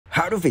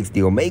How to fix the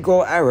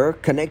Omegle error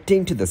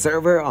connecting to the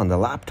server on the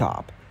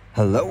laptop.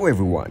 Hello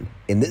everyone.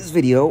 In this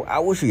video, I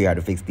will show you how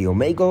to fix the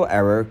Omegle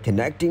error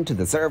connecting to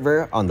the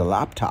server on the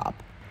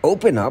laptop.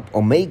 Open up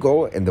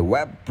Omegle in the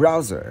web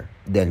browser.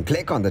 Then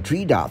click on the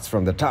three dots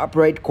from the top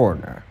right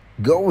corner.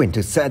 Go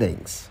into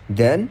Settings.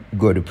 Then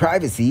go to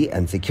Privacy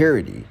and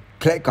Security.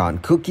 Click on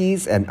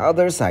Cookies and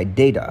Other Site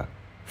Data.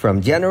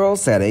 From General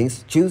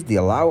Settings, choose the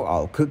Allow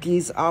All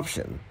Cookies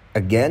option.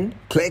 Again,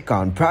 click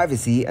on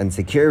Privacy and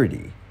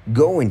Security.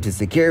 Go into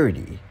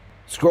Security.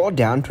 Scroll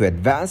down to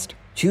Advanced,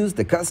 choose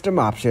the Custom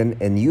option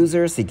in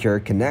User Secure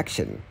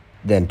Connection.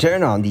 Then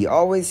turn on the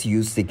Always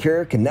Use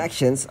Secure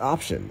Connections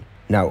option.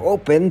 Now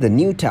open the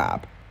new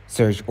tab.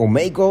 Search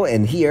Omegle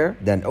in here,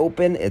 then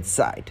open its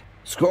site.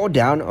 Scroll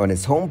down on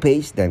its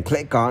homepage, then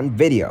click on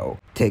Video.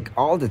 Tick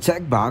all the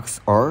checkbox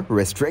or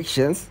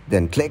restrictions,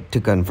 then click to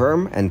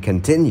confirm and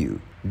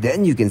continue.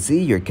 Then you can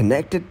see you're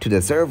connected to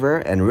the server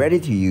and ready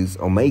to use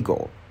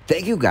Omegle.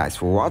 Thank you guys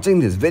for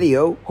watching this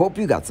video. Hope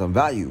you got some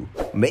value.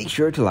 Make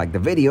sure to like the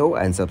video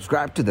and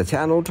subscribe to the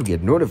channel to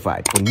get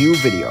notified for new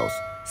videos.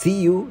 See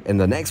you in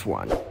the next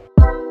one.